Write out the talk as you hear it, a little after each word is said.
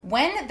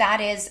when that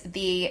is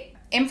the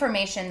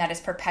information that is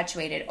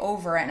perpetuated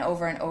over and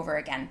over and over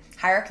again,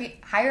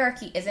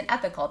 hierarchy isn't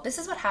ethical. This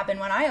is what happened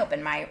when I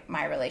opened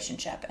my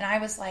relationship. And I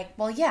was like,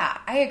 well, yeah,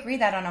 I agree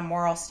that on a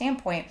moral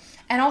standpoint.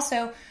 And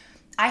also,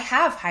 I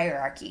have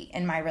hierarchy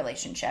in my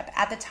relationship.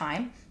 At the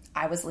time,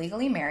 I was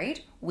legally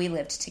married. We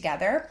lived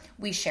together.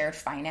 We shared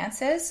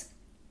finances.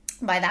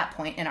 By that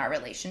point in our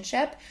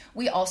relationship,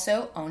 we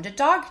also owned a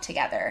dog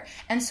together.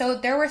 And so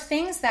there were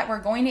things that were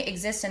going to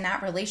exist in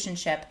that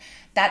relationship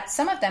that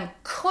some of them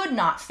could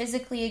not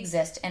physically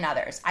exist in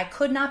others. I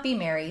could not be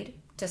married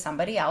to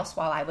somebody else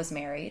while I was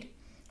married,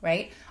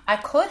 right? I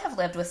could have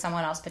lived with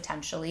someone else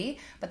potentially,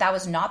 but that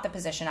was not the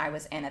position I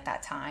was in at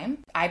that time.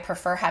 I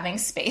prefer having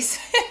space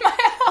in my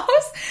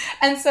house.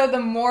 And so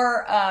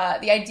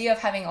the idea of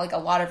having like a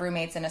lot of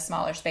roommates in a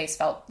smaller space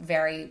felt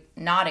very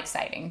not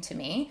exciting to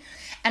me.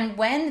 And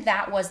when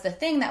that was the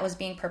thing that was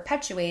being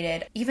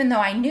perpetuated, even though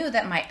I knew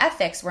that my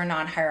ethics were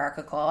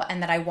non-hierarchical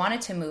and that I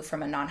wanted to move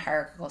from a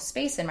non-hierarchical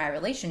space in my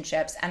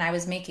relationships, and I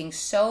was making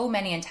so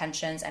many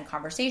intentions and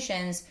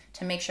conversations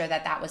to make sure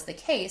that that was the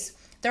case,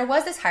 there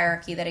was this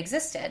hierarchy that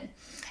existed.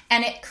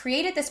 And it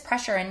created this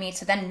pressure in me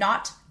to then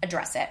not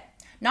address it,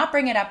 not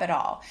bring it up at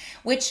all,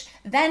 which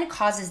then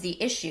causes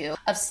the issue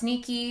of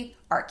sneaky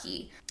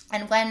archy.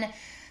 And when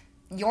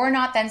you're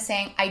not then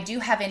saying, I do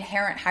have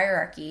inherent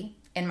hierarchy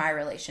in my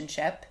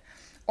relationship,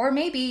 or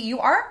maybe you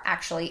are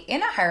actually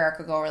in a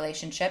hierarchical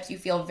relationship, you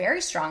feel very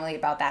strongly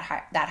about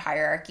that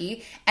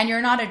hierarchy, and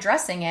you're not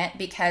addressing it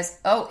because,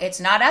 oh,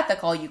 it's not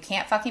ethical, you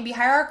can't fucking be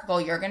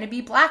hierarchical, you're going to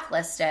be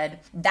blacklisted.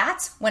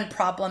 That's when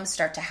problems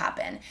start to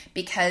happen,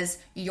 because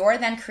you're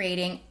then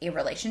creating a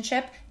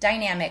relationship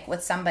dynamic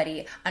with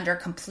somebody under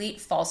complete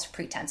false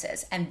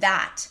pretenses, and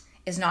that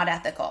is not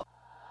ethical.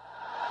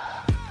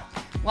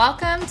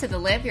 Welcome to the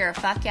Live Your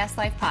Fuck Yes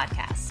Life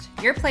podcast,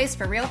 your place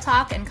for real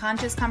talk and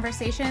conscious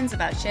conversations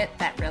about shit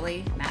that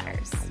really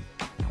matters.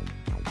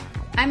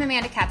 I'm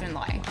Amanda Catherine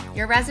Loy,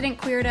 your resident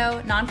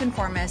queerdo,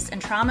 nonconformist, and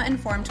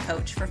trauma-informed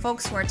coach for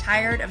folks who are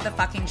tired of the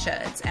fucking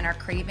shoulds and are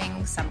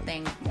craving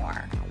something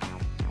more.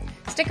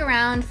 Stick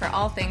around for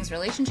all things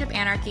relationship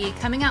anarchy,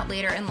 coming out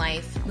later in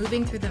life,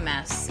 moving through the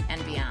mess,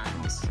 and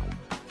beyond.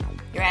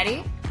 You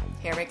ready?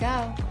 Here we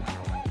go.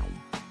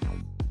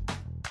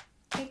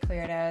 Hey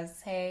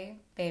queerdos, hey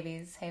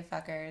babies, hey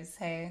fuckers,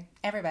 hey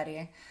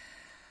everybody.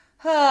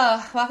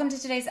 Welcome to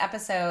today's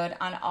episode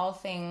on all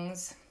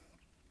things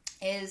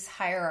is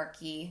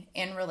hierarchy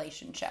in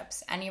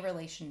relationships, any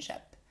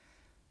relationship,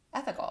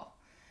 ethical.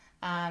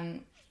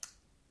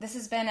 This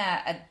has been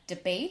a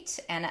debate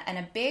and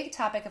a big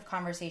topic of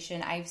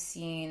conversation I've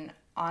seen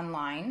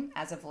online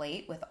as of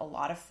late with a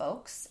lot of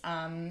folks.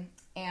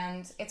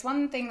 And it's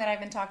one thing that I've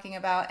been talking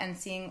about and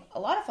seeing a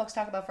lot of folks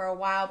talk about for a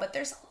while, but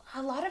there's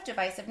a lot of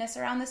divisiveness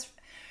around this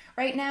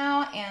right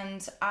now.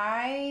 And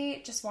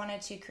I just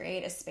wanted to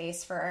create a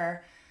space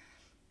for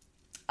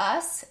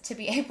us to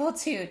be able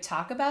to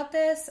talk about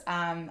this.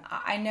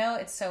 I know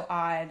it's so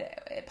odd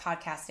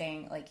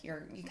podcasting, like you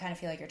kind of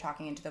feel like you're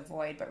talking into the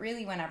void, but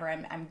really whenever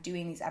I'm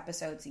doing these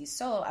episodes, these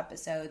solo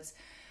episodes,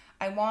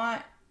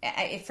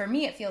 for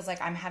me, it feels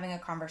like I'm having a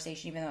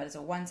conversation, even though it's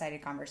a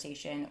one-sided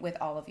conversation with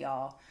all of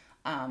y'all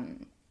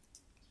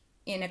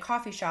in a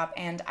coffee shop.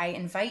 And I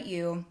invite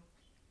you,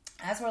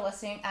 as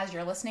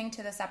you're listening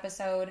to this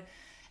episode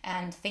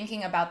and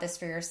thinking about this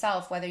for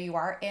yourself, whether you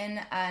are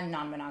in a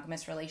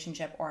non-monogamous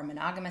relationship or a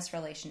monogamous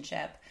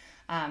relationship,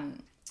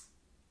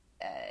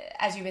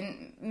 as you've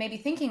been maybe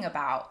thinking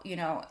about,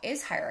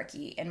 is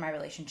hierarchy in my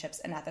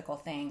relationships an ethical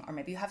thing? Or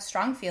maybe you have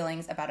strong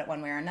feelings about it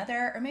one way or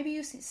another, or maybe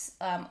you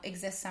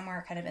exist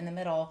somewhere kind of in the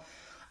middle.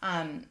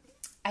 I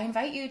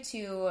invite you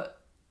to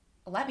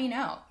let me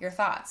know your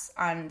thoughts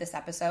on this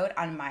episode,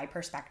 on my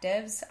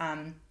perspectives,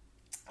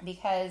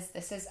 because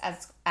this is,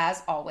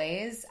 as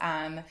always,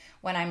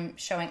 when I'm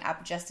showing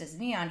up just as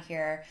me on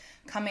here,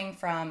 coming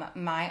from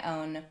my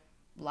own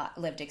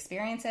lived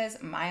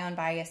experiences, my own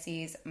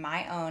biases,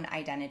 my own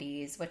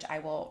identities, which I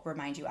will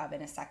remind you of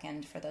in a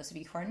second for those of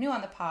you who are new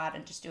on the pod,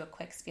 and just do a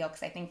quick spiel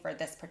because I think for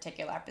this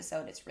particular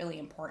episode it's really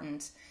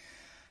important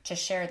to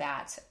share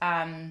that.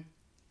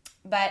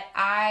 But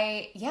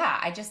I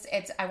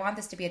want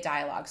this to be a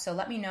dialogue. So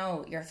let me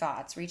know your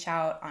thoughts. Reach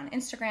out on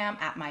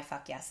Instagram at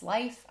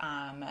myfuckyeslife,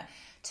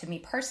 to me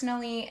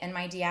personally in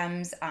my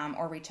DMs,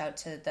 or reach out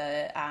to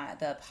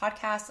the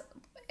podcast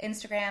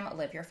Instagram,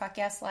 Live Your Fuck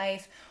Yes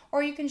Life,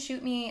 or you can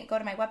go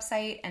to my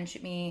website and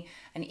shoot me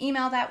an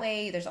email that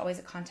way. There's always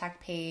a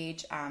contact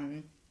page,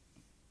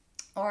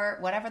 or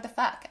whatever the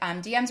fuck.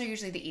 DMs are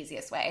usually the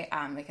easiest way,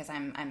 because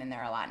I'm in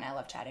there a lot and I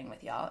love chatting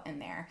with y'all in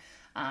there.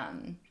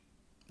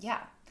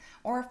 Yeah.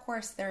 Or of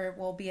course there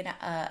will be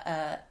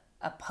a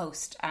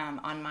post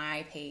on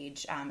my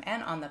page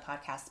and on the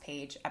podcast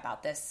page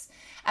about this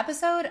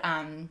episode,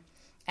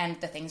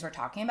 and the things we're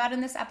talking about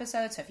in this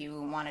episode. So if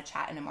you want to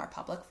chat in a more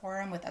public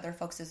forum with other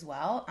folks as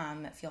well,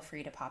 feel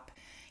free to pop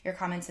your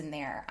comments in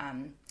there.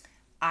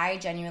 I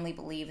genuinely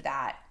believe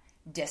that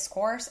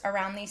discourse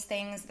around these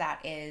things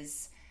that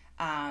is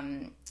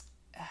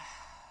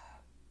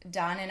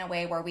done in a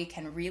way where we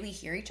can really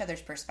hear each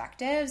other's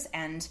perspectives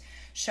and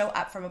show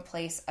up from a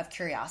place of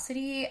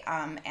curiosity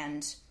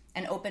and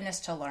an openness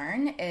to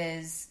learn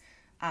is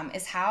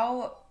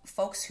how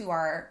folks who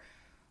are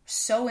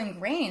so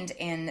ingrained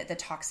in the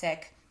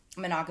toxic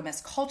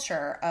monogamous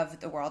culture of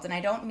the world, and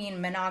I don't mean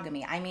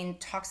monogamy, I mean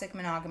toxic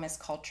monogamous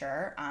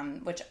culture,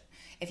 which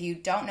if you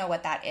don't know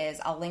what that is,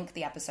 I'll link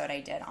the episode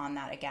I did on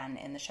that again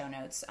in the show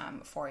notes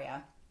for you.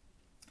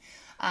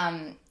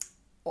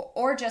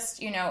 Or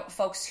just,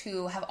 folks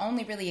who have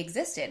only really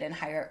existed in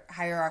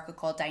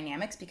hierarchical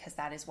dynamics because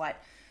that is what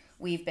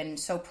we've been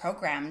so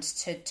programmed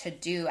to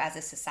do as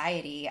a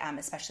society,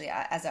 especially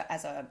as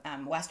a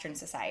Western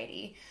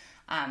society.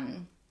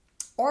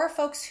 Or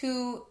folks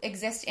who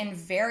exist in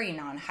very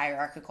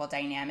non-hierarchical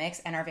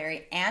dynamics and are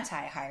very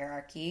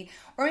anti-hierarchy,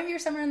 or maybe you're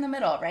somewhere in the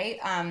middle, right?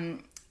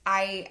 I'm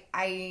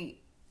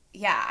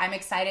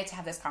excited to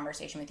have this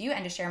conversation with you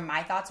and to share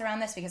my thoughts around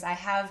this because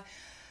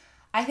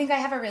I think I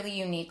have a really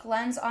unique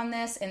lens on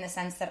this in the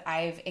sense that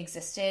I've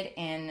existed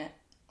in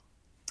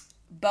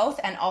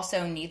both and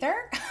also neither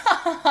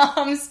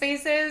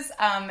spaces,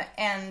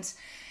 and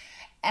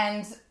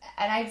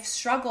I've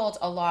struggled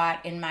a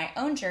lot in my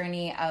own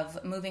journey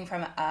of moving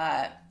from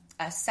a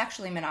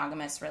sexually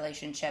monogamous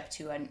relationship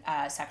to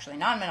a sexually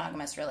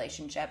non-monogamous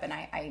relationship, and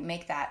I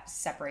make that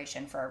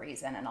separation for a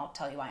reason, and I'll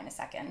tell you why in a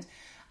second.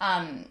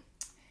 I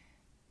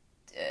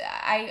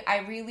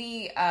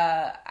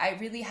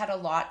really had a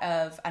lot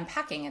of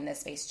unpacking in this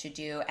space to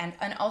do, and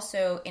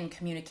also in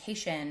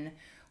communication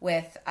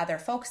with other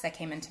folks that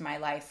came into my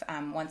life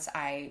once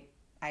I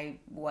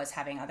was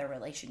having other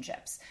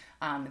relationships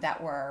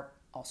that were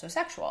also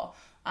sexual.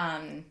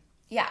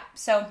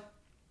 So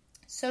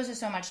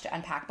much to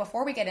unpack.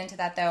 Before we get into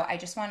that, though, I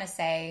just want to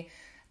say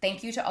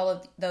thank you to all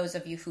of those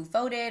of you who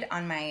voted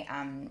on my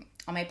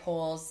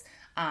polls.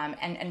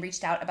 And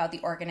reached out about the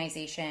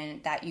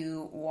organization that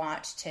you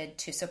want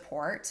to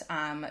support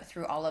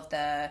through all of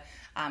the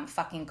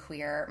fucking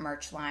queer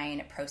merch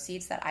line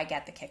proceeds that I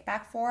get the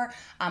kickback for.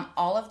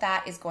 All of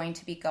that is going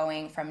to be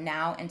going from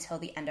now until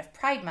the end of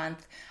Pride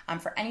Month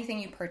for anything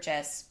you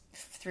purchase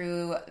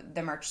through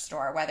the merch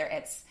store, whether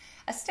it's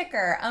a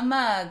sticker, a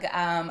mug,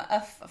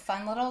 a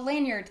fun little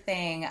lanyard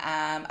thing,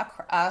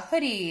 a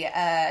hoodie,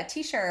 a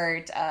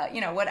t-shirt,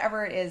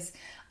 whatever it is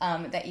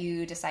that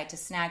you decide to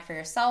snag for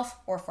yourself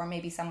or for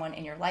maybe someone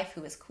in your life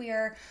who is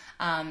queer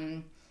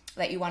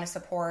that you want to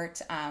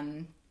support.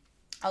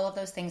 All of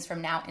those things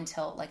from now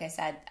until, like I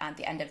said, at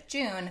the end of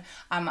June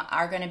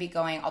are going to be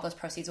going, all those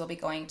proceeds will be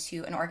going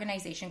to an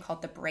organization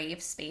called the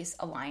Brave Space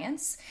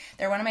Alliance.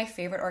 They're one of my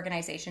favorite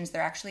organizations.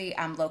 They're actually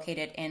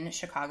located in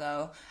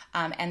Chicago,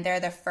 and they're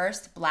the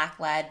first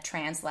Black-led,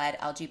 trans-led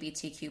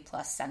LGBTQ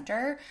plus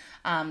center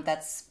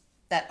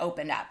that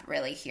opened up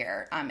really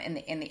here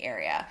in the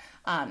area.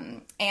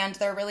 And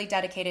they're really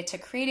dedicated to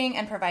creating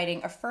and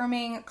providing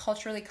affirming,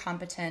 culturally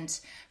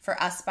competent,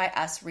 for us by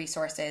us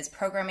resources,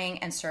 programming,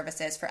 and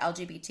services for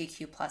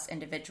LGBTQ plus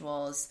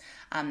individuals,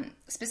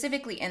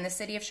 specifically in the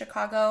city of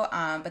Chicago,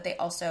 but they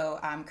also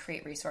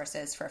create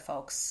resources for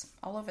folks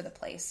all over the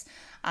place.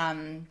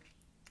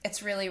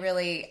 It's really,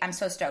 really, I'm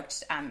so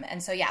stoked.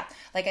 And so, yeah,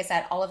 like I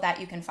said, all of that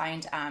you can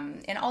find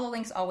in all the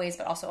links always,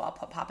 but also I'll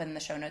pop in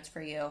the show notes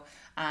for you.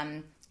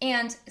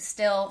 And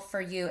still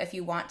for you, if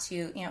you want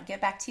to,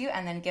 give back to you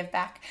and then give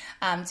back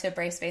to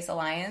Brave Space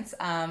Alliance,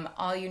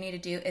 all you need to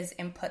do is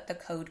input the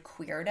code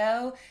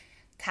QUEERDO,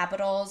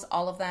 capitals,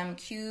 all of them,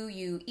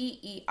 QUEERDO,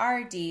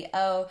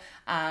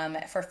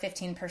 for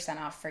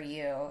 15% off for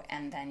you.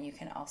 And then you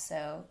can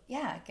also,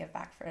 give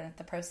back for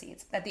the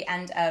proceeds. At the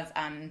end of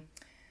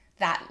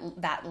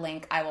that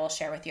link, I will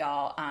share with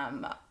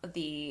y'all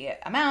the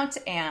amount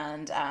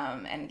and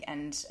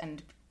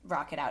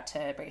rock it out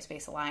to Brave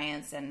Space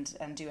Alliance and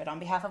do it on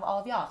behalf of all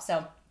of y'all.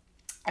 So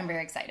I'm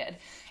very excited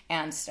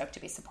and stoked to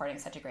be supporting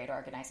such a great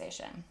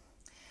organization.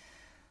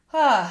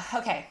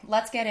 Okay,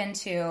 let's get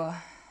into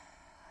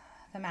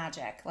the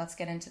magic. Let's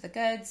get into the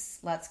goods.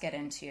 Let's get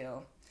into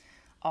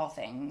all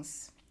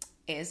things.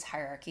 Is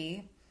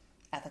hierarchy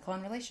ethical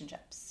in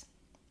relationships?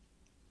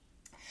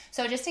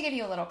 So just to give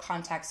you a little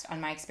context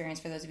on my experience,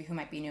 for those of you who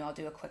might be new, I'll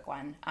do a quick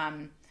one.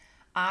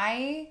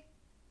 I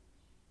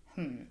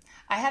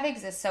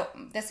have so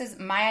this is,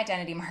 my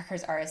identity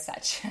markers are as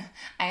such.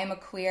 I am a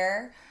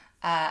queer,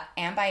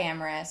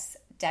 ambiamorous,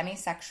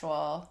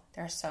 demisexual,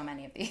 there are so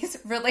many of these,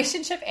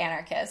 relationship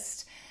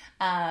anarchist.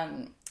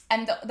 And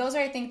those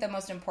are, I think, the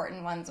most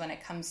important ones when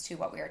it comes to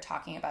what we are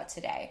talking about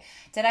today.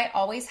 Did I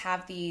always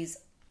have these,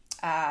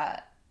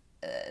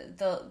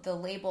 the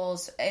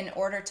labels in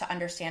order to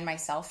understand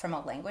myself from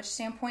a language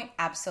standpoint?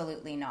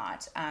 Absolutely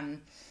not.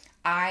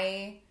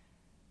 I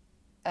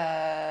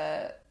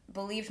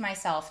believed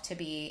myself to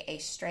be a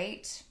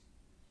straight,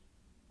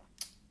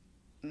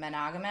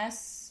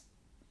 monogamous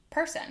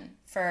person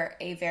for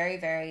a very,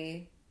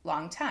 very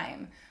long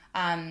time.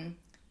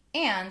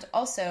 And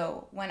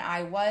also, when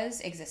I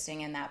was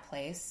existing in that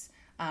place,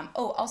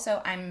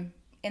 also, I'm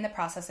in the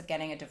process of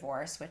getting a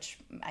divorce, which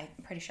I'm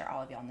pretty sure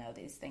all of y'all know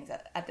these things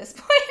at this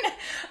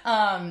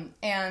point,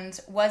 and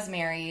was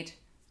married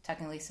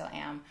technically still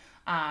am,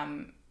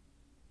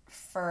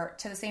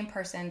 to the same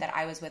person that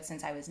I was with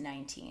since I was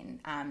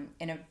 19,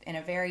 in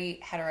a very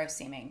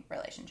hetero-seeming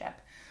relationship.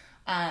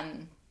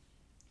 And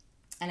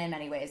in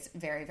many ways,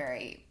 very,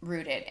 very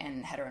rooted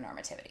in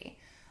heteronormativity.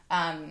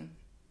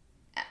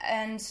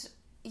 And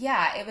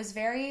yeah, it was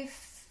very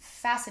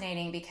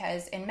fascinating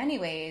because in many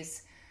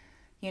ways,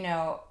 you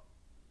know,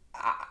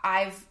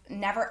 I've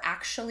never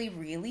actually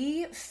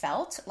really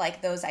felt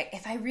like those,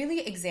 if I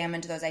really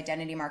examined those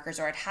identity markers,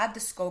 or I'd had the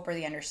scope or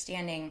the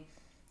understanding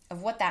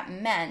of what that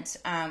meant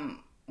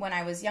when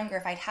I was younger,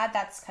 if I'd had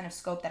that kind of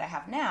scope that I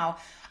have now,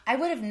 I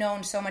would have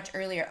known so much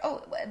earlier,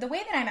 the way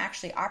that I'm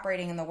actually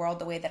operating in the world,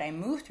 the way that I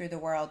move through the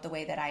world, the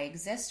way that I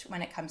exist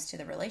when it comes to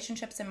the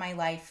relationships in my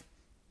life,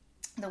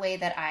 the way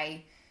that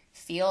I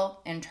feel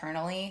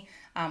internally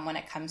when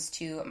it comes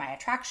to my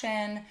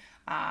attraction,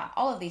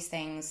 all of these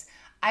things,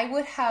 I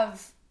would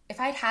have, if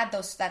I'd had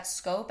that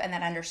scope and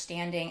that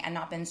understanding and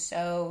not been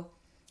so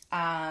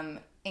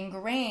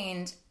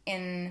ingrained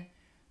in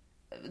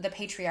the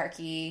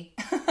patriarchy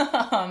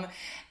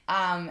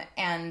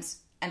and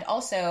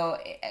also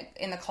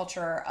in the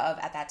culture of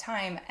at that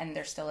time, and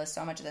there still is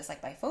so much of this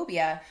like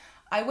biphobia,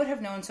 I would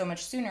have known so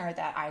much sooner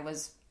that I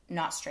was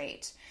not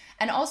straight.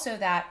 And also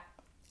that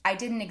I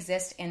didn't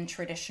exist in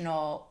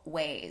traditional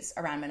ways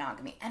around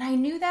monogamy. And I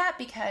knew that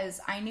because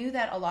I knew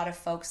that a lot of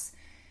folks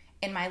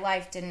in my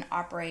life didn't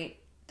operate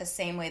the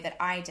same way that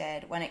I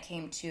did when it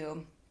came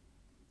to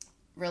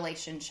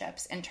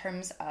relationships in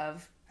terms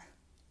of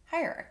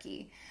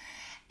hierarchy.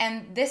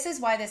 And this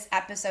is why this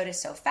episode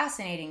is so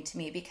fascinating to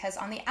me, because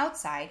on the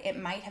outside, it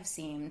might have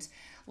seemed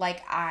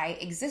like I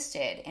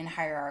existed in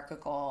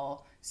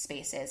hierarchical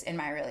spaces in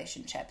my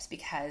relationships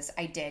because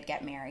I did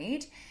get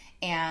married,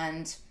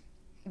 and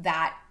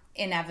that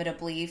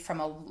inevitably, from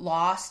a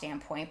law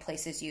standpoint,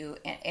 places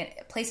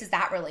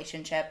that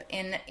relationship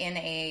in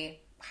a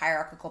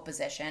hierarchical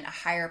position, a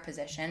higher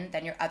position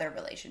than your other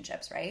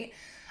relationships, right?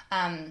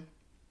 And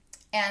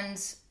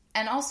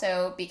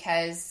also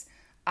because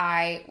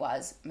I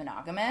was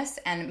monogamous,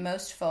 and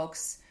most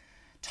folks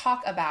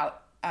talk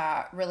about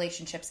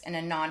relationships in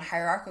a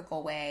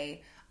non-hierarchical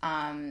way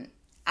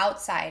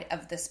outside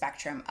of the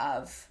spectrum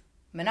of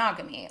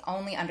monogamy,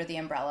 only under the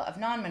umbrella of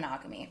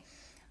non-monogamy.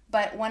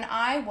 But when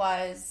I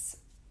was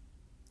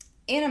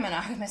in a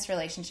monogamous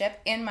relationship,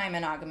 in my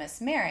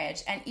monogamous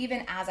marriage, and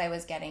even as I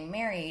was getting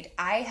married,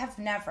 I have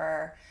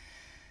never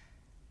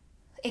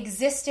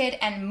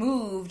existed and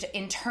moved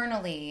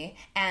internally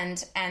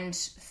and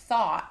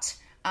thought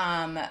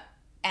and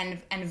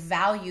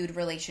valued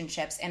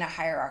relationships in a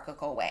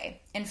hierarchical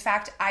way. In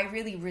fact, I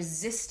really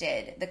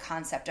resisted the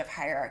concept of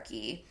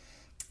hierarchy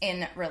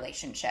in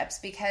relationships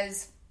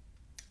because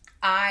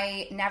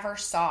I never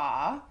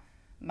saw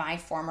my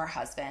former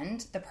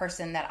husband, the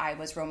person that I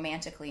was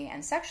romantically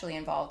and sexually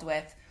involved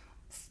with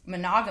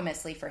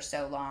monogamously for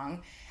so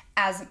long,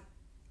 as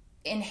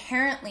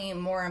inherently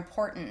more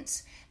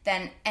important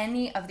than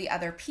any of the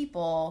other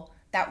people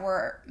that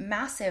were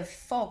massive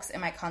folks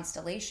in my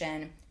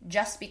constellation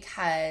just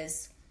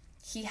because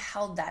he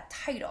held that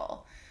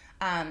title.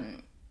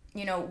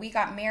 We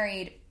got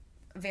married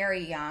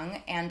very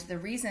young, and the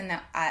reason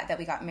that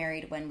we got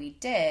married when we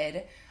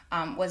did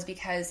was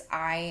because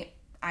I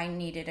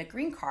needed a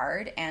green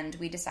card, and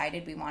we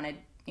decided we wanted,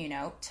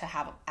 to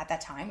have, at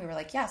that time, we were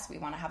like, yes, we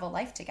want to have a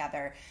life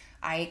together.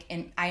 I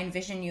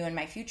envision you in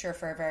my future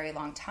for a very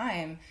long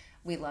time.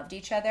 We loved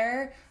each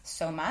other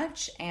so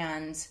much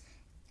and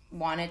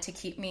wanted to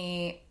keep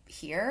me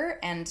here,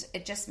 and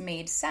it just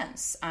made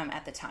sense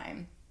at the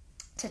time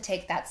to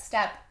take that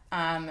step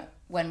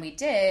when we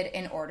did,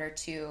 in order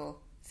to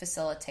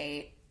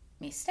facilitate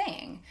me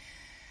staying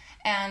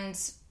and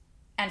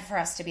for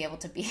us to be able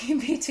to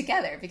be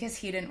together, because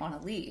he didn't want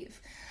to leave.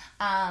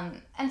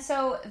 And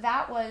so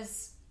that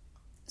was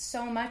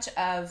so much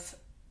of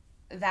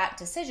that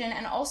decision,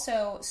 and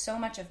also so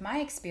much of my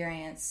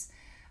experience.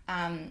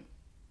 I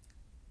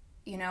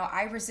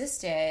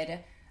resisted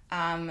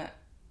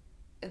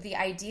the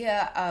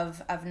idea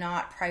of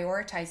not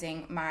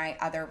prioritizing my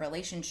other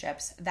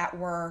relationships that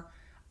were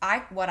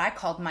what I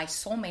called my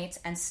soulmates,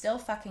 and still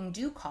fucking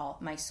do call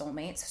my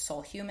soulmates,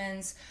 soul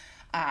humans.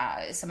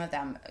 Some of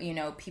them,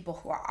 people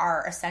who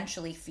are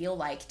essentially feel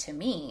like to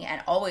me,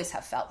 and always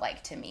have felt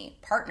like to me,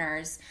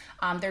 partners.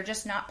 They're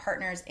just not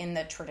partners in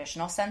the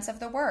traditional sense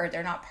of the word.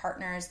 They're not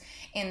partners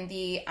in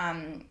the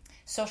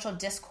social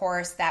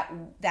discourse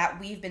that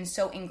we've been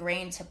so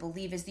ingrained to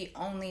believe is the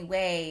only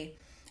way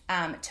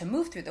to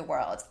move through the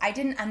world. I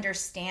didn't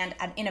understand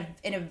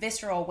in a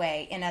visceral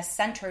way, in a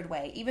centered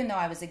way, even though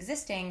I was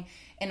existing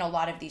in a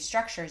lot of these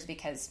structures,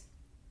 because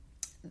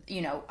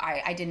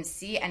I didn't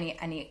see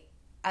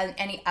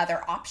any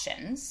other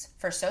options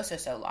for so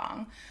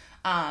long.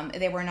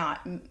 They were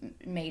not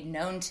made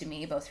known to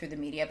me, both through the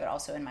media but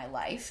also in my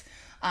life.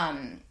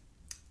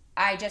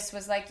 I just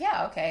was like,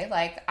 yeah, okay,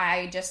 like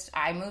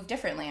I move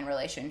differently in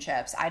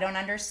relationships. I don't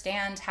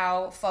understand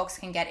how folks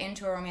can get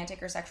into a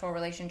romantic or sexual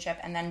relationship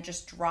and then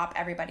just drop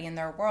everybody in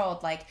their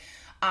world. Like,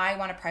 I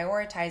want to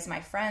prioritize my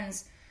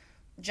friends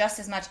just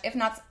as much, if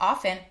not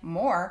often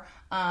more,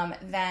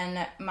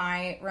 than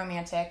my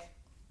romantic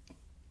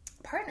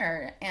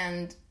partner.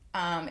 And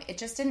it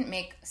just didn't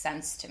make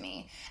sense to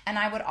me. And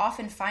I would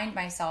often find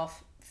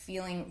myself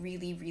feeling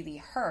really, really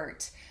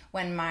hurt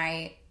when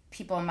my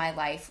people in my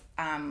life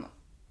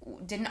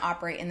didn't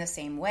operate in the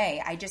same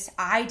way.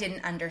 I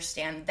didn't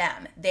understand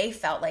them. They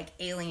felt like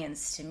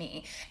aliens to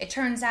me. It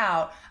turns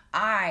out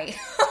I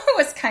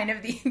was kind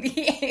of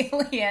the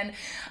alien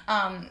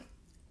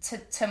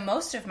to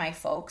most of my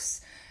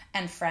folks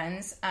and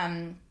friends,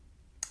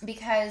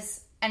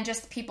 because, and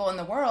just people in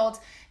the world,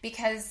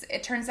 because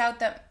it turns out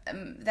that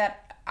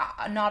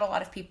not a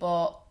lot of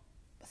people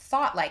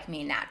thought like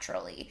me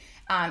naturally.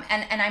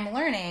 And I'm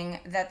learning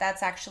that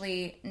that's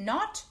actually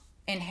not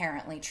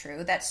inherently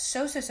true. That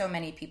so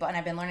many people, and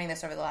I've been learning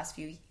this over the last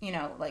few,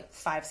 like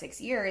 5-6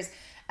 years,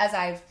 as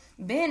I've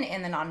been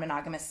in the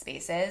non-monogamous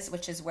spaces,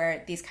 which is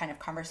where these kind of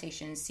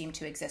conversations seem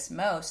to exist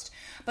most,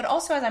 but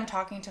also as I'm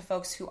talking to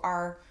folks who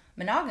are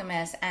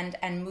monogamous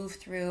and move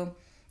through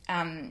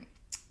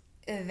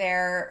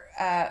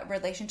their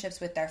relationships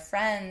with their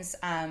friends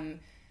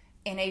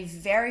in a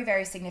very,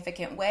 very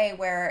significant way,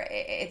 where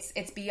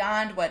it's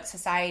beyond what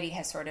society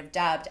has sort of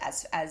dubbed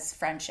as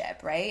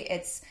friendship, right?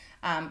 It's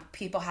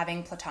people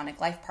having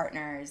platonic life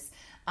partners,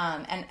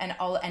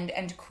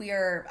 and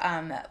queer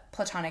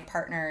platonic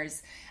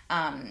partners,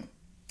 and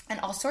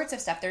all sorts of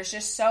stuff. There's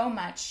just so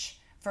much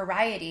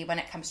variety when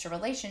it comes to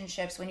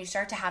relationships when you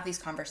start to have these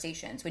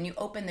conversations, when you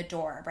open the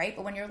door, right?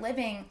 But when you're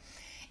living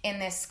in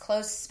this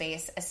closed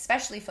space,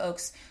 especially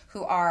folks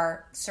who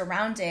are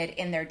surrounded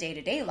in their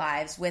day-to-day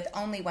lives with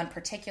only one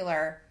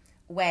particular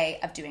way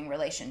of doing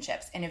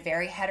relationships, in a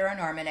very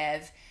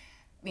heteronormative,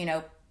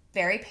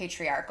 very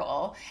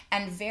patriarchal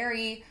and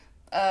very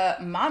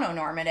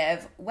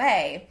mononormative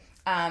way,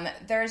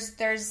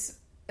 there's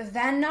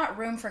then not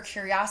room for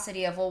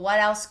curiosity of, well, what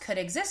else could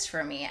exist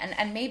for me?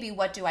 And maybe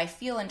what do I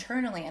feel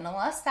internally? And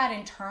unless that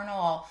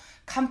internal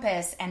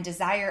compass and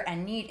desire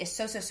and need is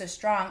so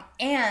strong,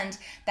 and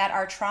that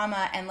our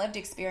trauma and lived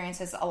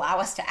experiences allow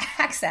us to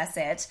access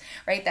it,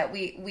 right? That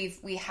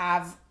we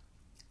have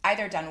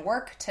either done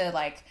work to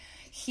like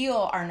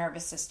heal our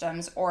nervous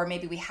systems, or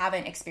maybe we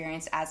haven't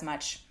experienced as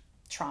much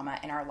trauma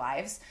in our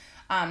lives.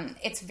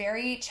 It's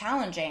very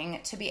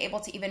challenging to be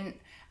able to even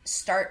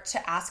start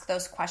to ask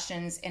those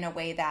questions in a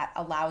way that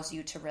allows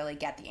you to really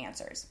get the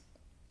answers.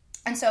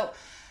 And so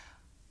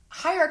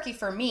hierarchy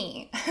for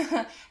me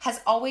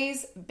has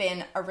always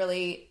been a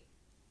really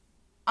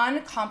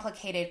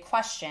uncomplicated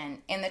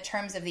question in the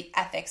terms of the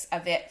ethics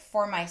of it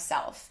for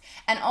myself.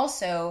 And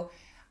also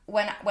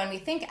when we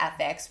think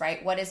ethics,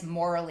 right, what is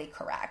morally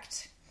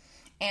correct?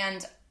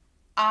 And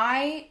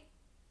I,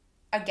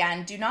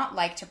 again, do not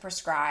like to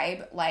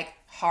prescribe like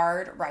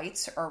hard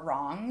rights or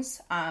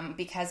wrongs,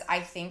 because I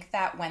think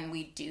that when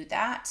we do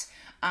that,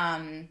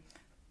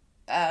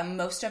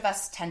 most of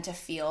us tend to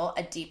feel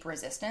a deep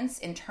resistance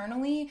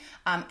internally,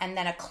 and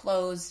then a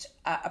closed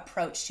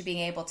approach to being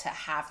able to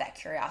have that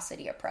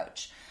curiosity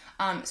approach.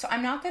 So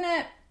I'm not going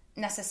to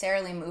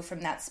necessarily move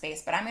from that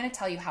space, but I'm going to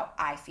tell you how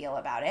I feel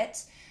about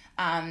it,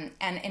 and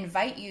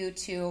invite you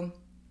to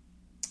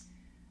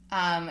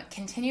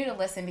continue to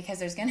listen, because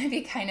there's going to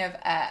be kind of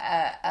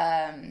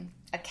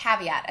a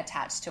caveat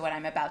attached to what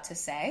I'm about to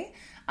say.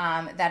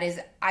 That is,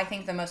 I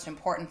think, the most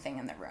important thing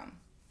in the room.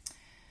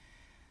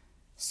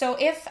 So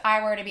if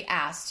I were to be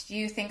asked, do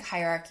you think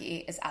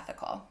hierarchy is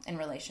ethical in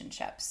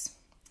relationships?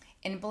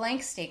 In a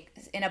blank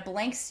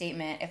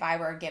statement, if I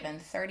were given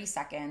 30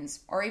 seconds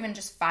or even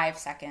just 5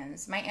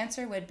 seconds, my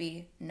answer would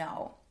be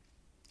no.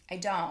 I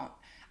don't.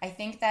 I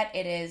think that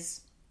it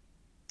is,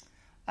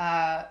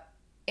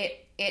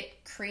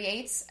 it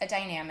creates a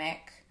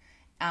dynamic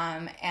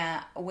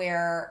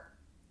where,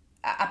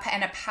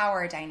 and a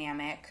power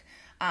dynamic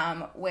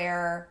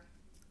where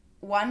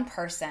one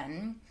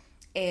person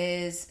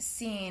is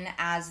seen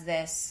as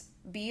this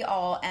be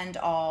all, end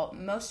all,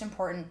 most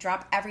important,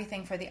 drop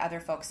everything for the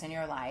other folks in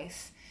your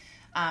life.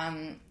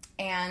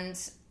 And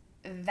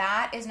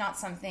that is not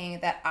something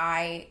that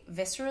I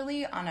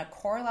viscerally on a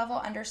core level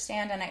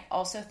understand. And I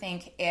also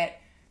think it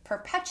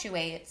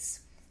perpetuates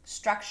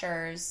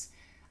structures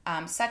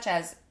such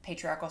as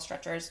patriarchal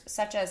structures,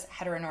 such as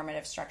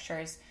heteronormative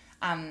structures,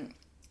 and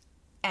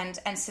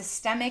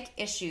systemic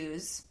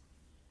issues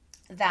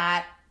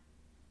that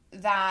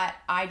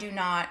I do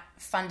not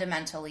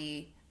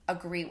fundamentally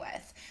agree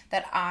with,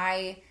 that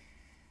I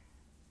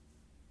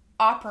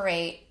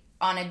operate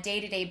on a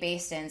day-to-day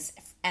basis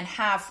and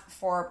have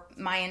for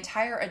my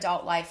entire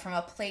adult life from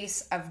a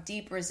place of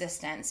deep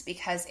resistance,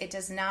 because it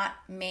does not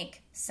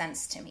make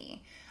sense to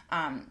me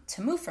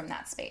to move from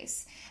that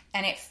space.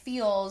 And it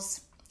feels,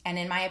 and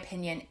in my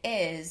opinion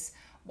is,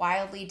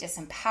 wildly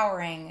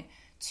disempowering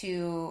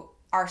to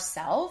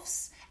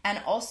ourselves and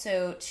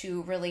also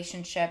to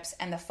relationships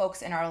and the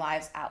folks in our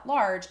lives at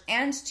large,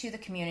 and to the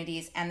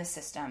communities and the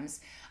systems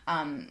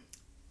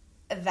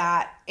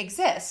that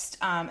exist,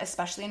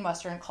 especially in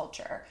Western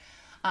culture.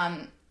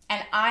 And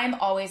I'm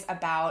always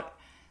about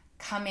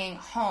coming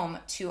home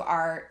to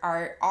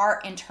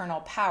our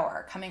internal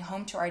power, coming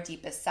home to our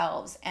deepest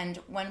selves. And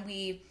when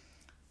we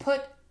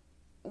put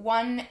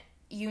one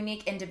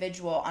unique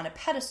individual on a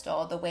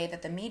pedestal, the way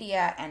that the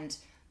media and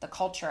the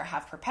culture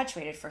have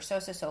perpetuated for so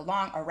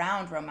long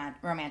around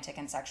romantic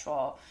and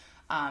sexual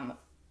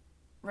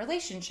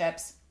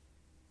relationships,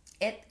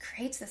 it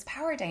creates this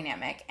power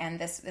dynamic and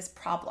this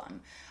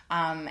problem,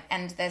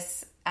 and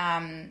this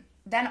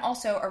then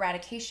also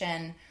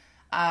eradication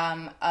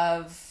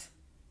of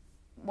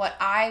what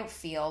I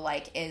feel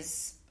like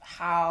is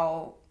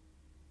how,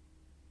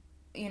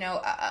 what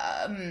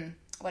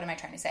am I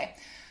trying to say?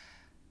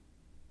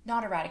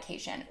 Not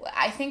eradication.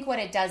 I think what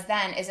it does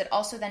then is it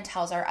also then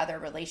tells our other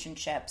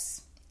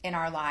relationships in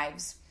our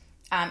lives,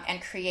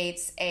 and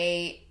creates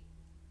a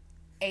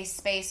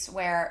space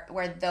where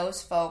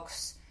those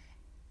folks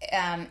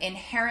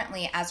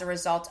inherently, as a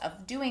result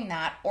of doing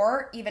that,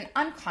 or even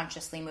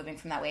unconsciously moving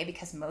from that way,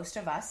 because most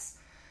of us,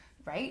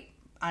 right,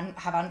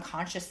 have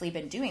unconsciously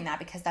been doing that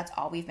because that's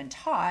all we've been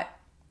taught,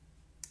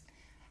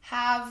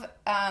 have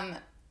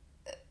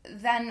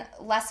then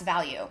less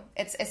value.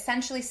 It's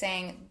essentially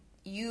saying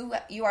you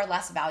are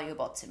less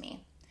valuable to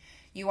me.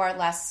 You are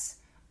less,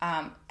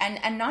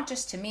 and not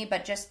just to me,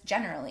 but just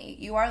generally,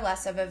 you are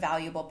less of a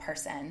valuable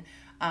person.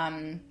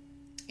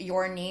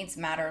 Your needs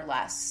matter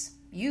less.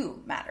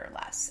 You matter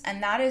less.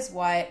 And that is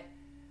what,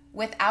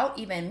 without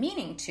even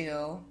meaning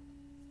to,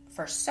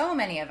 for so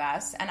many of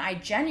us, and I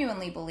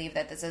genuinely believe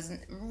that this is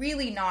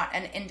really not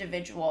an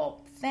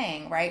individual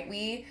thing, right?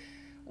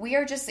 We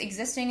are just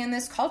existing in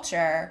this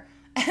culture,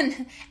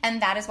 and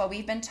that is what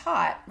we've been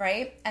taught,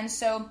 right? And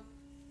so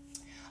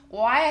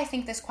why I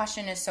think this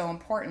question is so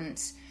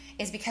important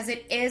is because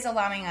it is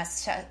allowing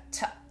us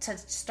to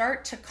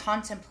start to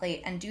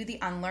contemplate and do the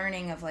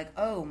unlearning of like,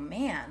 oh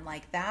man,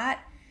 like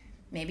that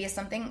maybe is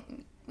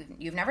something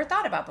you've never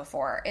thought about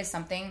before, is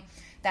something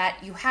that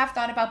you have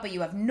thought about, but you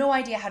have no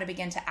idea how to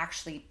begin to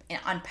actually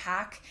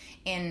unpack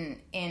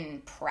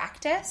in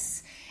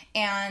practice.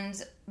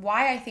 And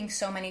why I think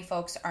so many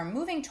folks are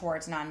moving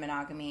towards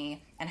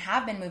non-monogamy and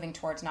have been moving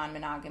towards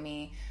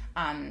non-monogamy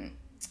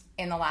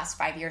in the last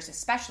 5 years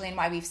especially, and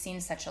why we've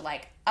seen such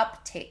a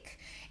uptake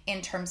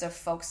in terms of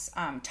folks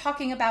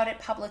talking about it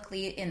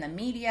publicly, in the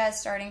media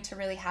starting to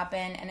really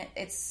happen, and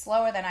it's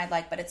slower than I'd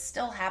like, but it's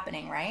still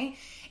happening, right?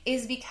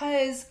 Is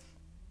because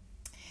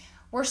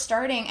we're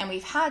starting, and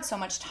we've had so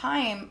much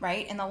time,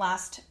 right, in the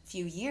last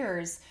few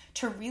years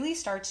to really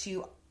start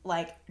to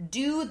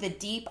do the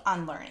deep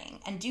unlearning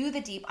and do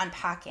the deep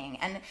unpacking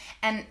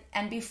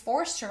and be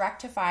forced to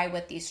rectify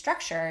with these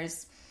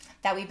structures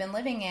that we've been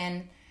living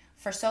in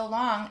for so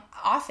long,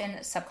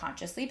 often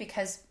subconsciously,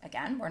 because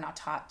again, we're not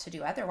taught to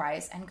do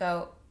otherwise, and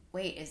go,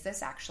 wait, is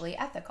this actually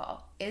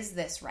ethical? Is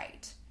this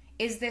right?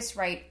 Is this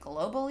right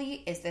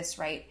globally? Is this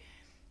right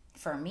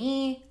for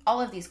me? All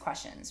of these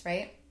questions,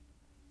 right?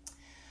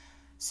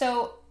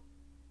 So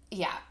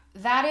yeah,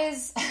 that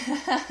is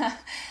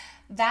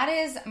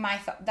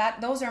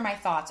those are my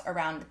thoughts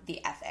around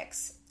the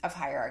ethics of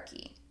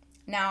hierarchy.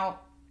 Now,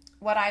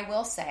 what I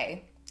will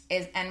say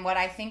is, and what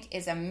I think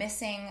is a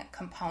missing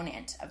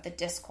component of the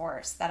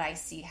discourse that I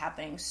see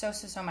happening so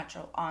much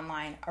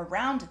online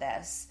around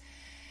this,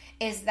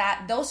 is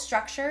that those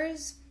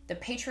structures, the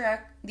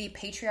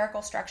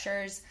patriarchal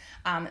structures,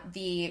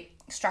 the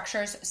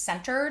structures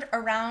centered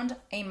around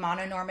a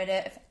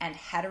mononormative and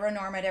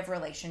heteronormative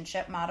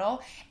relationship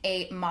model,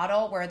 a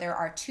model where there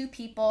are two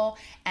people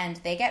and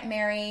they get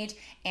married,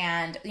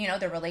 and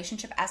the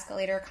relationship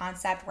escalator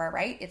concept where,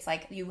 right, it's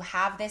like you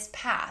have this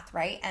path,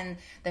 right? And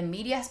the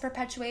media has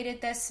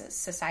perpetuated this,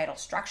 societal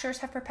structures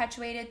have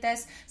perpetuated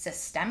this,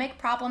 systemic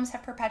problems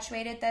have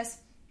perpetuated this.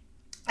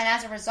 And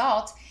as a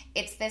result,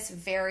 it's this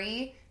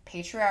very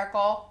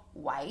patriarchal,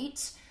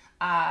 white,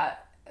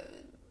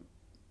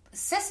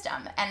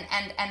 system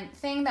and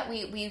thing that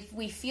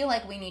we feel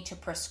like we need to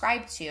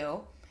prescribe to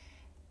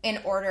in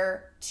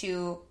order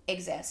to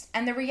exist.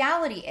 And the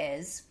reality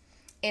is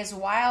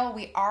while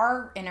we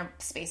are in a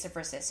space of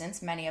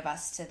resistance, many of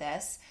us, to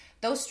this,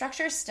 those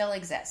structures still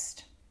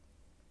exist.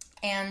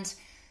 And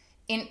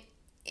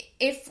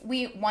if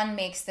one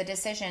makes the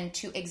decision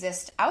to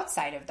exist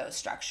outside of those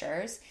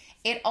structures,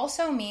 it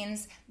also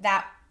means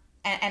that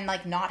and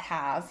not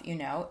have,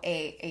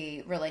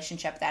 a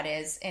relationship that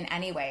is in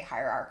any way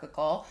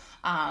hierarchical,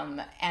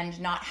 and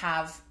not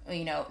have,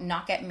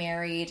 not get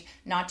married,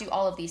 not do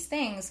all of these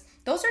things.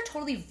 Those are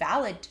totally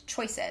valid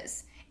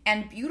choices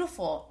and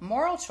beautiful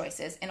moral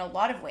choices in a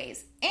lot of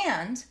ways.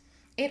 And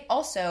it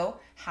also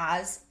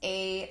has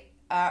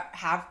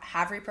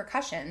have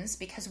repercussions,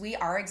 because we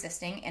are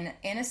existing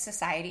in a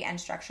society and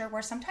structure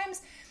where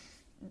sometimes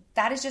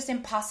that is just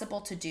impossible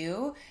to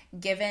do,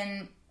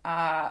 given,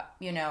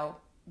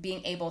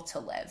 being able to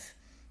live.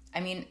 I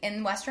mean,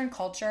 in Western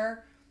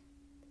culture,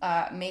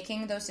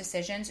 making those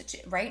decisions,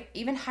 right?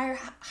 Even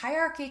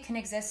hierarchy can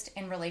exist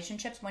in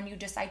relationships when you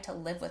decide to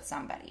live with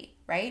somebody,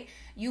 right?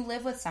 You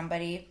live with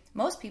somebody.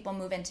 Most people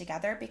move in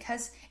together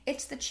because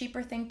it's the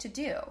cheaper thing to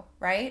do,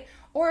 right?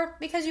 Or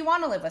because you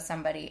want to live with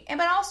somebody.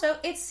 But also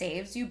it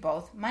saves you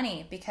both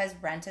money because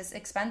rent is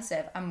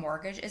expensive, a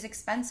mortgage is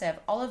expensive,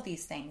 all of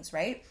these things,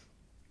 right?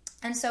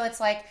 And so it's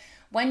like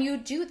when you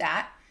do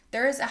that,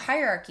 there is a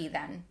hierarchy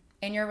then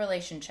in your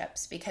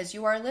relationships because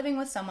you are living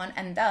with someone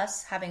and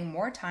thus having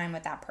more time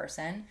with that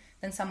person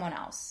than someone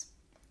else.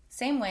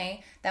 Same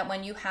way that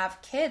when you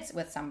have kids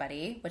with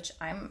somebody, which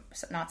I'm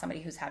not somebody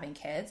who's having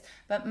kids,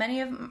 but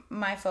many of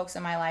my folks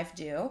in my life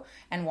do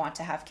and want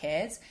to have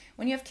kids.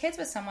 When you have kids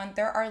with someone,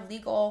 there are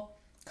legal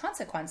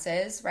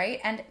consequences, right?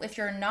 And if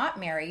you're not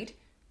married,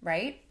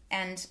 right,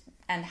 and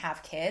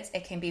have kids,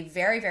 it can be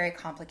very, very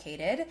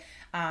complicated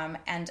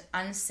and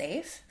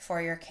unsafe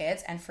for your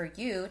kids and for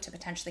you to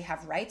potentially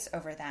have rights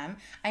over them.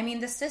 I mean,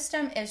 the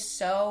system is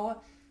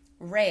so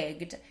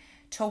rigged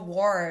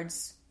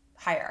towards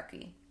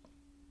hierarchy.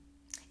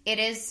 It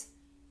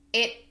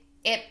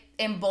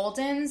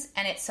emboldens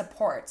and it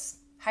supports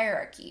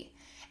hierarchy.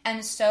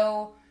 And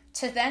so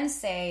to then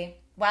say,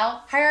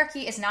 well,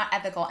 hierarchy is not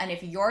ethical, and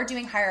if you're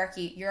doing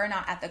hierarchy, you're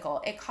not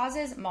ethical, it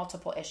causes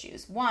multiple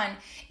issues. One,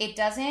 it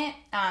doesn't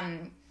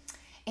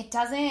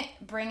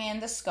bring in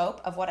the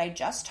scope of what I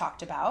just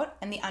talked about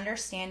and the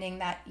understanding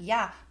that,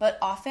 yeah, but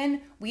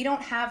often we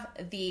don't have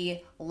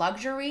the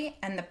luxury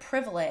and the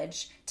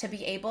privilege to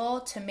be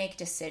able to make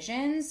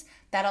decisions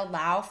that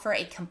allow for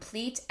a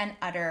complete and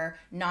utter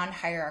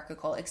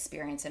non-hierarchical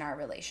experience in our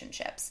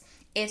relationships.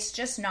 It's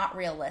just not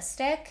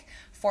realistic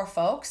for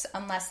folks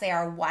unless they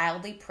are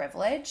wildly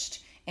privileged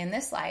in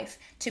this life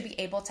to be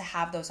able to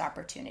have those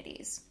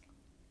opportunities.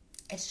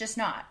 It's just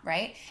not,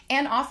 right?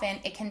 And often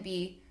it can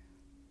be,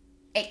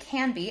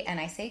 and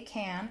I say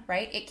can,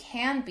 right? It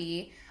can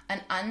be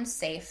an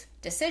unsafe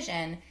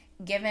decision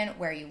given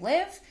where you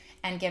live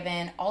and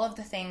given all of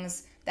the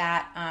things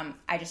that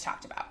I just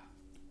talked about.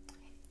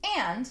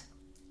 And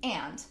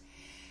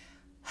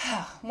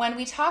when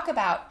we talk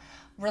about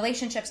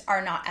relationships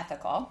are not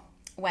ethical,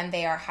 when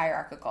they are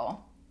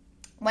hierarchical,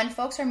 when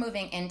folks are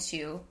moving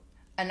into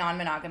a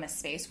non-monogamous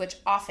space, which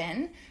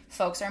often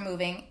folks are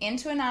moving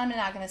into a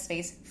non-monogamous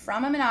space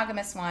from a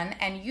monogamous one,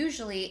 and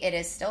usually it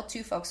is still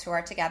two folks who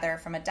are together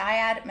from a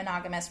dyad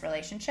monogamous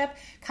relationship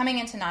coming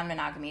into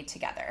non-monogamy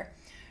together,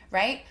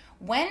 right?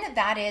 When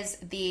that is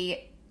the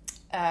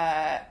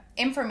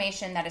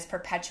information that is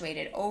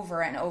perpetuated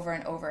over and over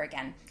and over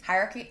again,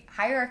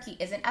 hierarchy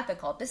isn't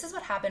ethical. This is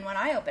what happened when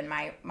I opened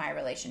my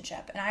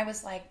relationship. And I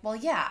was like, well,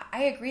 yeah,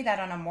 I agree that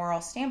on a moral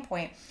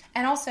standpoint.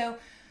 And also,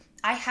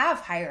 I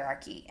have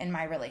hierarchy in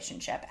my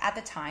relationship. At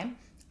the time,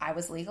 I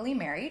was legally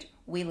married.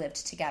 We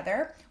lived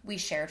together. We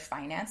shared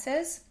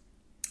finances.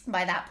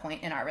 By that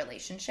point in our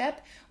relationship,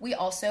 we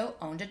also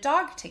owned a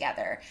dog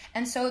together.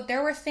 And so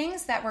there were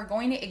things that were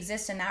going to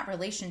exist in that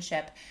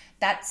relationship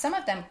that some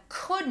of them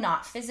could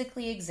not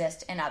physically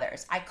exist in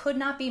others. I could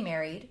not be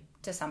married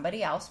to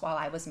somebody else while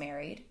I was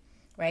married,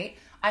 right?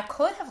 I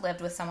could have lived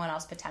with someone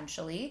else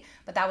potentially,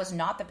 but that was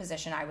not the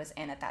position I was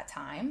in at that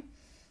time.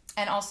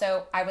 And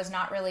also, I was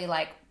not really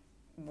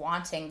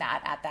wanting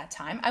that at that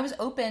time. I was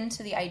open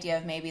to the idea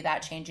of maybe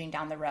that changing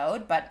down the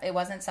road, but it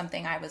wasn't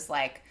something I was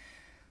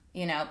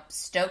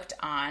stoked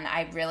on.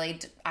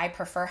 I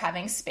prefer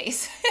having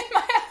space in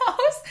my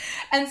house.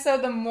 And so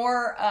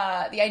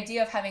the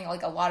idea of having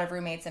a lot of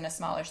roommates in a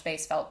smaller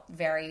space felt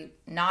very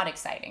not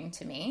exciting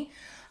to me.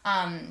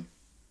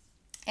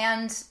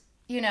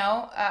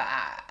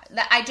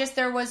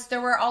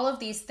 There were all of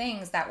these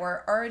things that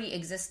were already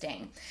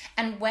existing.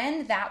 And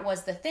when that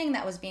was the thing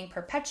that was being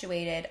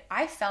perpetuated,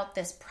 I felt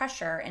this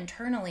pressure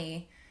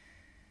internally,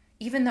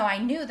 even though I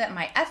knew that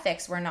my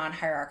ethics were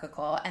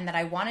non-hierarchical and that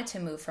I wanted to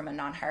move from a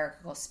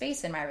non-hierarchical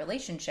space in my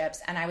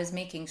relationships, and I was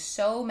making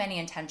so many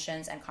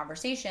intentions and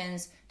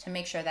conversations to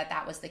make sure that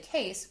that was the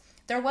case,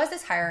 there was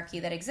this hierarchy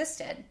that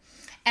existed.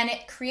 And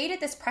it created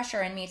this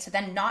pressure in me to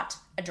then not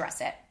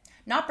address it,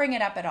 not bring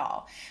it up at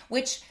all,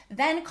 which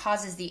then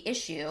causes the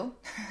issue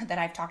that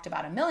I've talked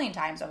about a million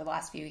times over the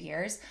last few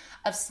years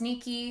of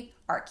sneaky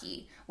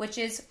archy, which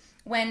is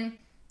when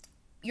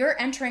you're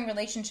entering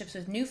relationships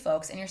with new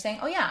folks and you're saying,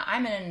 oh yeah,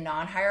 I'm in a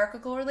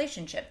non-hierarchical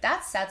relationship.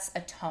 That sets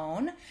a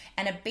tone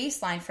and a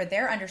baseline for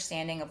their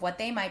understanding of what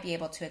they might be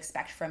able to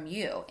expect from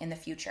you in the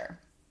future.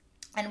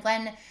 And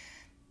when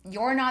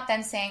you're not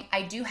then saying,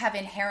 I do have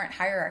inherent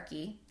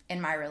hierarchy in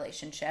my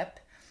relationship,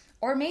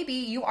 or maybe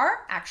you are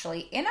actually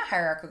in a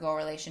hierarchical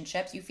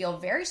relationship, you feel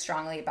very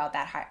strongly about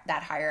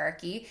that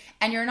hierarchy,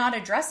 and you're not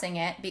addressing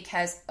it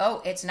because,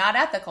 oh, it's not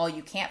ethical,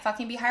 you can't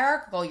fucking be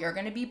hierarchical, you're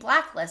going to be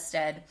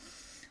blacklisted.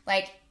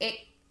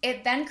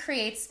 It then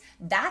creates,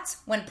 that's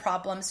when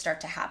problems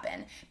start to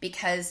happen,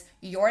 because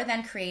you're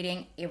then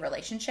creating a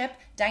relationship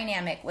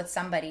dynamic with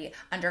somebody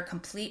under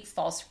complete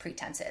false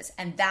pretenses.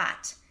 And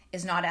that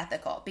is not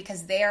ethical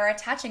because they are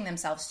attaching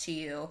themselves to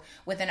you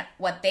with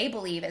what they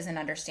believe is an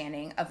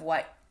understanding of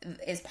what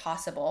is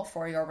possible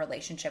for your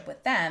relationship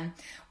with them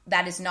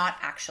that is not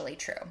actually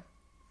true.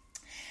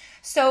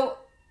 So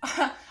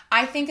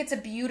I think it's a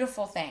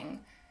beautiful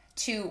thing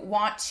to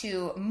want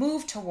to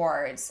move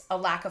towards a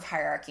lack of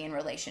hierarchy in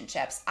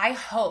relationships. I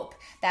hope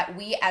that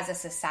we as a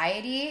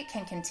society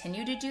can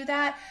continue to do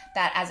that,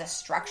 that as a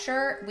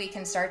structure, we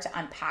can start to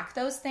unpack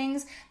those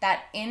things,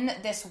 that in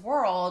this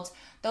world,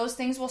 those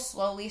things will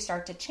slowly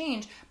start to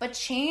change. But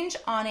change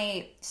on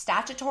a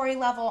statutory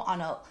level, on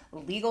a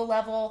legal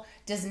level,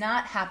 does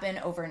not happen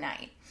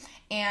overnight.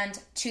 And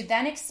to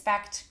then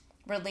expect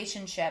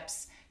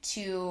relationships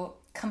to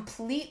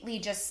completely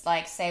just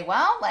like say,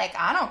 well, like,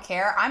 I don't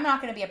care. I'm not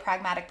going to be a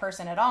pragmatic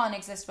person at all and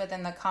exist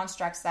within the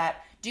constructs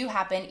that do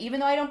happen, even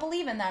though I don't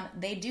believe in them.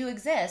 They do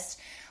exist.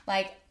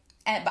 Like,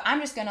 but I'm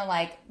just going to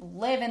like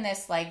live in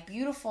this like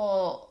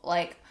beautiful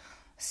like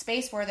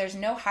space where there's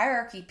no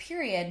hierarchy,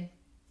 period.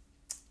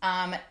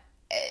 I've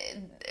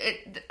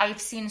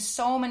seen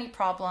so many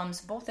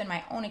problems, both in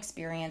my own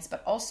experience,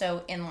 but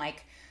also in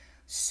like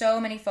so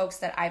many folks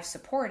that I've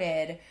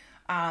supported,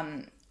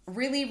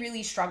 really,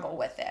 really struggle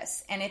with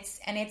this. And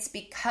it's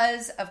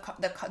because of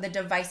the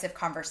divisive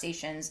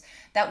conversations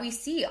that we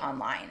see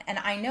online. And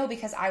I know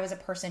because I was a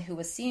person who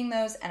was seeing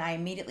those, and I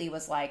immediately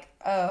was like,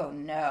 oh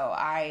no,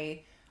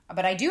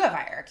 but I do have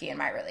hierarchy in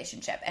my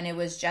relationship. And it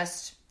was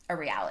just a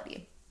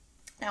reality.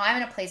 Now I'm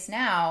in a place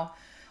now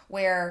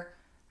where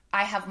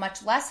I have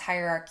much less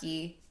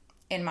hierarchy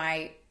in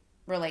my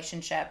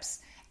relationships.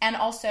 And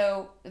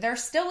also there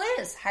still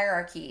is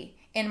hierarchy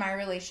in my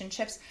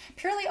relationships,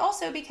 purely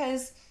also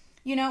because,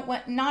 you know,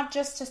 not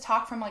just to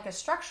talk from like a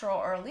structural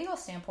or a legal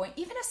standpoint,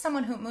 even as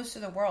someone who moves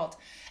through the world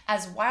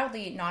as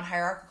wildly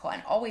non-hierarchical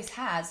and always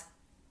has,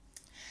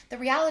 the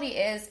reality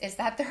is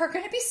that there are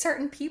going to be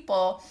certain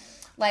people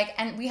like,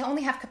 and we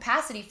only have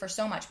capacity for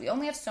so much. We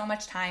only have so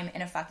much time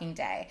in a fucking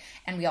day,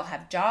 and we all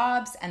have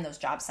jobs, and those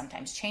jobs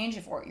sometimes change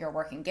if you're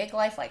working gig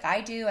life like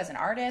I do as an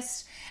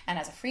artist and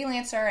as a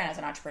freelancer and as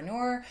an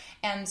entrepreneur,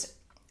 and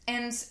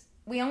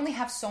we only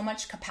have so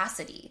much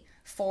capacity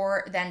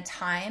for then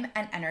time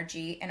and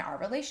energy in our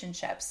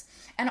relationships.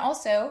 And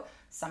also,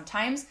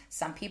 sometimes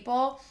some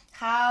people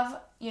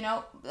have, you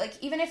know, like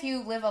even if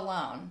you live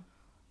alone,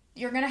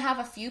 you're going to have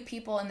a few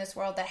people in this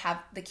world that have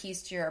the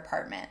keys to your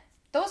apartment.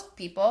 Those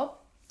people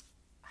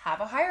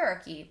have a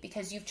hierarchy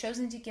because you've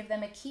chosen to give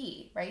them a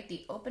key, right?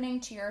 The opening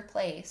to your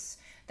place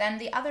than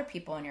the other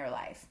people in your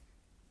life.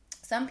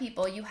 Some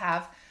people you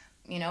have,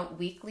 you know,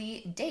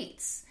 weekly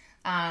dates,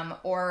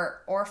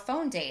 or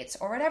phone dates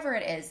or whatever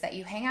it is that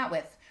you hang out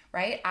with,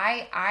 right?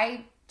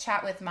 I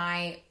chat with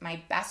my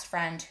best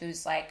friend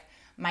who's like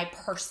my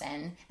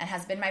person and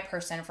has been my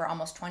person for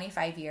almost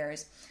 25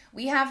 years.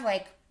 We have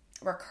like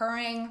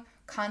recurring,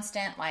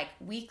 constant, like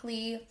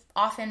weekly,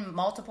 often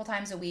multiple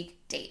times a week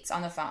dates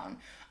on the phone.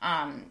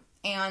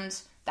 And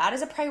that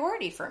is a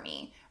priority for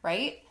me,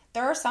 right?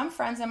 There are some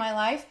friends in my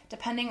life,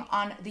 depending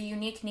on the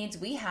unique needs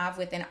we have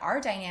within our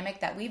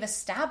dynamic that we've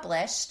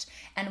established,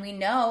 and we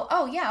know,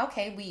 oh yeah,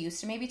 okay, we used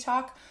to maybe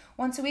talk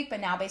once a week, but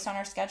now based on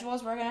our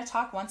schedules, we're going to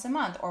talk once a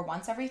month or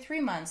once every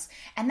 3 months.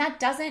 And that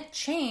doesn't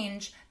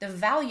change the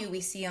value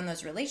we see in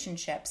those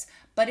relationships,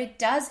 but it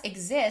does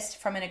exist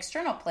from an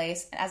external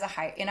place as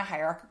in a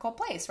hierarchical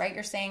place, right?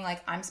 You're saying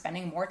like, I'm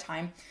spending more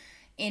time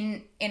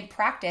in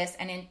practice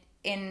and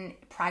in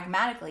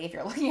pragmatically, if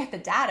you're looking at the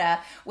data,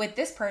 with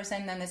this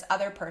person than this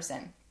other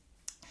person.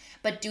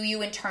 But do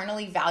you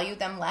internally value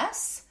them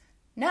less?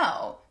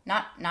 No,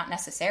 not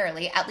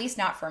necessarily, at least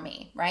not for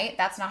me, right?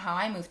 That's not how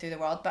I move through the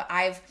world, but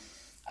I've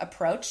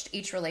approached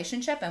each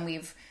relationship and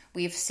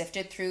we've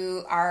sifted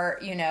through our,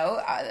 you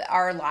know,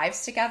 our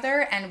lives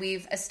together, and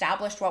we've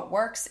established what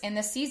works in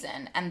the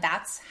season, and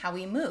that's how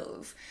we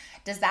move.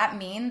 Does that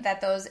mean that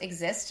those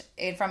exist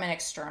from an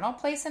external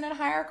place and a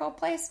hierarchical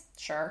place?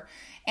 Sure.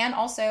 And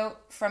also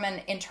from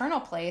an internal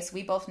place,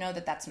 we both know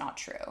that that's not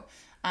true.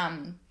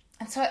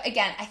 And so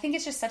again, I think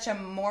it's just such a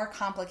more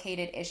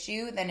complicated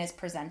issue than is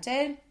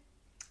presented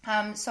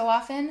so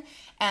often.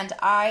 And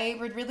I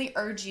would really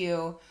urge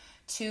you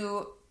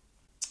to,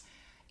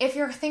 if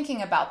you're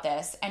thinking about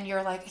this and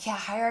you're like, yeah,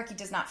 hierarchy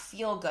does not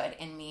feel good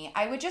in me,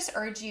 I would just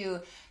urge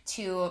you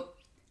to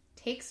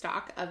take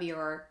stock of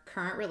your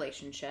current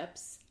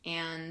relationships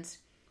and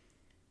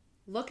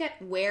look at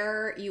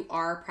where you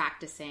are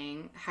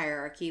practicing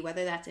hierarchy,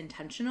 whether that's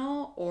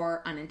intentional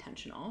or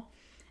unintentional,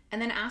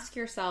 and then ask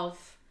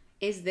yourself,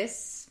 is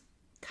this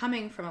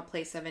coming from a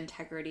place of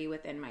integrity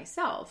within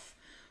myself?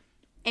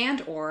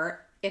 And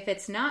or if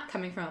it's not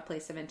coming from a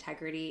place of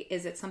integrity,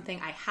 is it something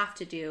I have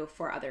to do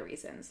for other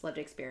reasons, lived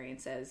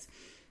experiences,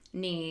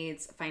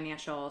 needs,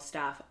 financial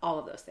stuff, all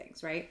of those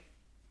things, right?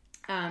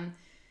 And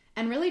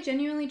really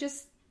genuinely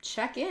just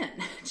check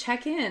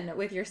in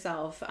with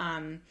yourself.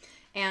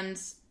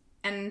 And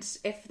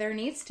if there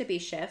needs to be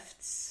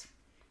shifts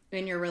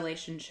in your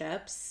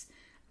relationships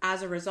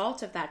as a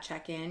result of that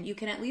check-in, you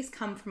can at least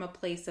come from a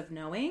place of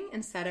knowing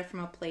instead of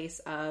from a place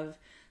of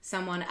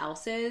someone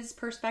else's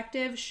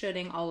perspective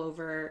shooting all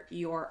over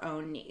your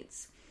own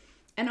needs.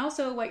 And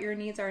also what your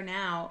needs are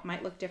now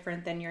might look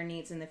different than your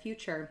needs in the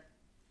future.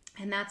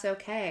 And that's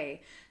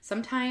okay.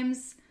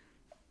 Sometimes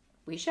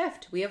we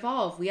shift, we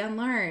evolve, we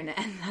unlearn,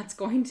 and that's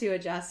going to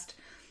adjust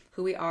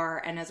who we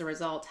are, and as a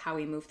result, how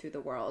we move through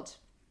the world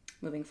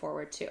moving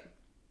forward too.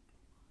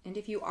 And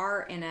if you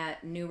are in a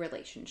new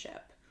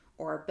relationship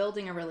or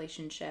building a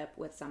relationship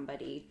with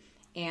somebody,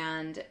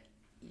 and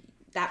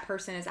that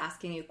person is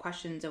asking you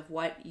questions of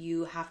what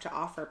you have to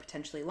offer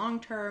potentially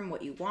long-term,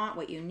 what you want,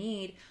 what you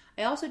need,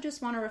 I also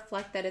just want to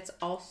reflect that it's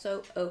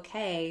also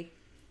okay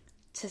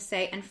to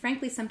say, and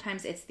frankly,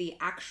 sometimes it's the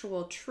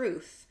actual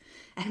truth,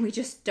 and we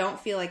just don't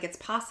feel like it's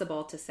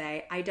possible to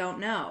say, I don't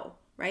know,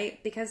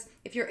 right? Because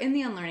if you're in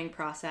the unlearning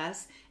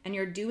process and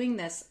you're doing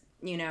this,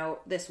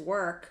 this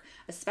work,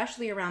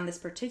 especially around this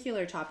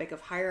particular topic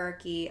of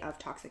hierarchy, of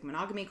toxic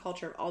monogamy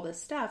culture, of all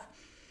this stuff,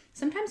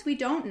 sometimes we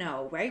don't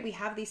know, right? We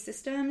have these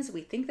systems,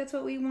 we think that's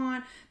what we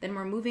want, then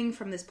we're moving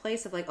from this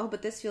place of like, oh,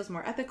 but this feels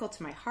more ethical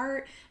to my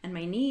heart and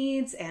my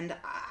needs, and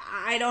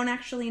I don't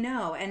actually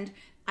know. And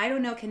I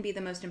don't know can be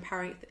the most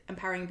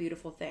empowering,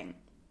 beautiful thing.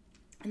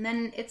 And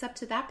then it's up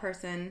to that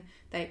person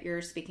that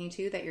you're speaking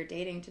to, that you're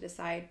dating, to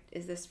decide,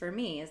 is this for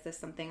me? Is this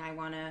something I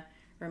want to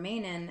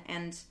remain in?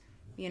 And,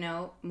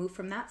 move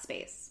from that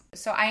space.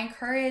 So I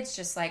encourage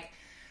just like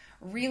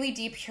really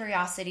deep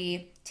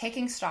curiosity,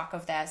 taking stock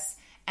of this,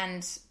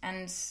 and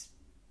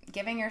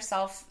giving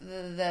yourself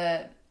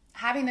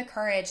having the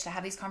courage to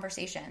have these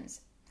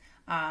conversations,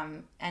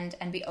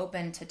 and be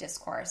open to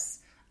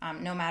discourse,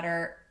 no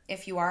matter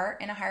if you are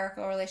in a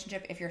hierarchical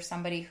relationship, if you're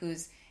somebody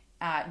who's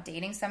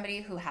dating somebody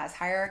who has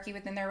hierarchy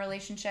within their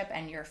relationship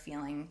and you're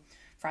feeling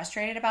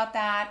frustrated about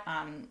that,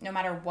 no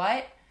matter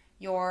what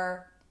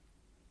your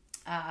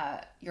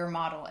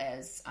model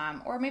is,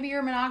 or maybe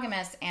you're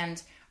monogamous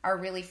and are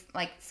really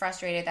like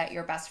frustrated that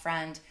your best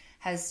friend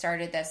has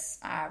started this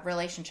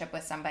relationship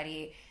with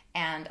somebody,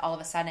 and all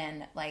of a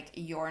sudden, like,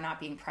 you're not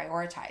being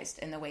prioritized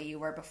in the way you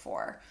were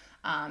before.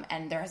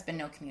 And there has been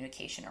no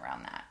communication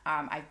around that.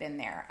 I've been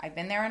there. I've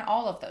been there in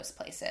all of those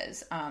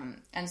places.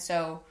 And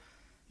so,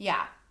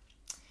 yeah,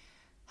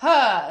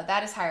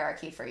 that is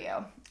hierarchy for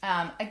you.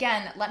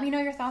 Again, let me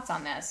know your thoughts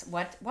on this.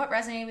 What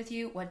resonated with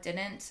you? What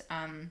didn't?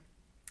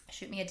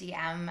 Shoot me a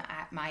DM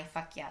at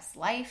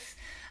myfuckyeslife.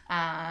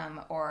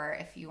 Or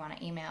if you want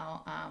to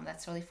email,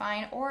 that's totally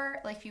fine. Or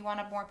like if you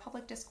want a more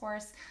public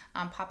discourse,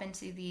 pop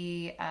into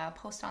the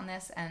post on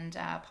this and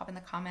pop in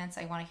the comments.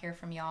 I want to hear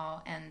from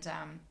y'all, and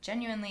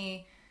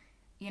genuinely,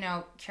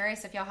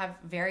 curious if y'all have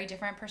very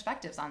different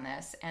perspectives on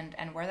this,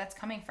 and where that's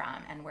coming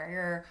from, and where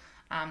you're,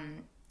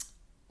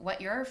 what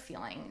you're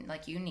feeling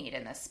like you need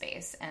in this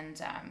space, and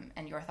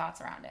your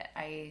thoughts around it.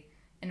 I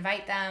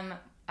invite them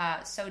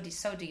so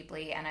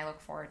deeply, and I look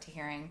forward to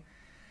hearing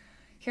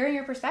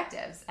your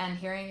perspectives and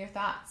hearing your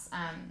thoughts.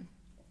 And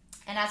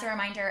as a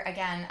reminder,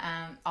 again,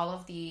 all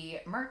of the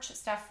merch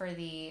stuff for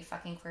the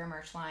Fucking Queer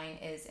merch line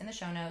is in the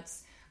show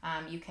notes.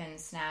 You can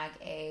snag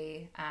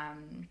a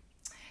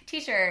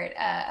t-shirt,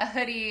 a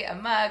hoodie, a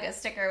mug, a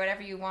sticker,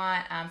 whatever you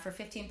want, for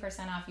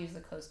 15% off. Use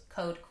the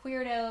code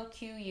QUEERDO,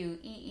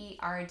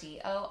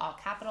 QUEERDO, all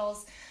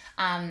capitals.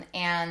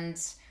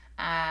 And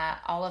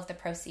all of the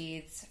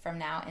proceeds from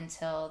now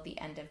until the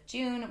end of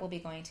June will be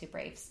going to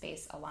Brave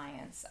Space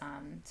Alliance.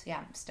 So yeah,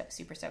 I'm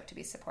super stoked to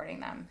be supporting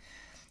them.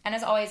 And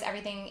as always,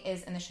 everything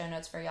is in the show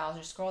notes for y'all.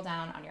 Just scroll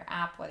down on your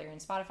app, whether you're in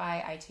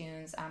Spotify,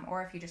 iTunes,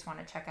 or if you just want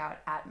to check out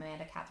at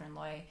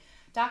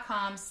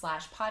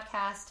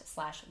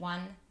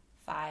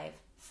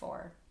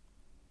amandacatherineloy.com/podcast/154.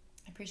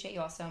 I appreciate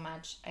you all so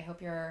much. I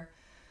hope you're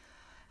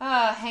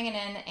hanging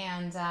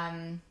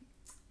in,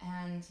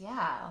 and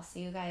yeah, I'll see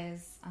you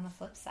guys on the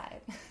flip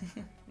side.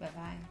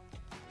 Bye-bye.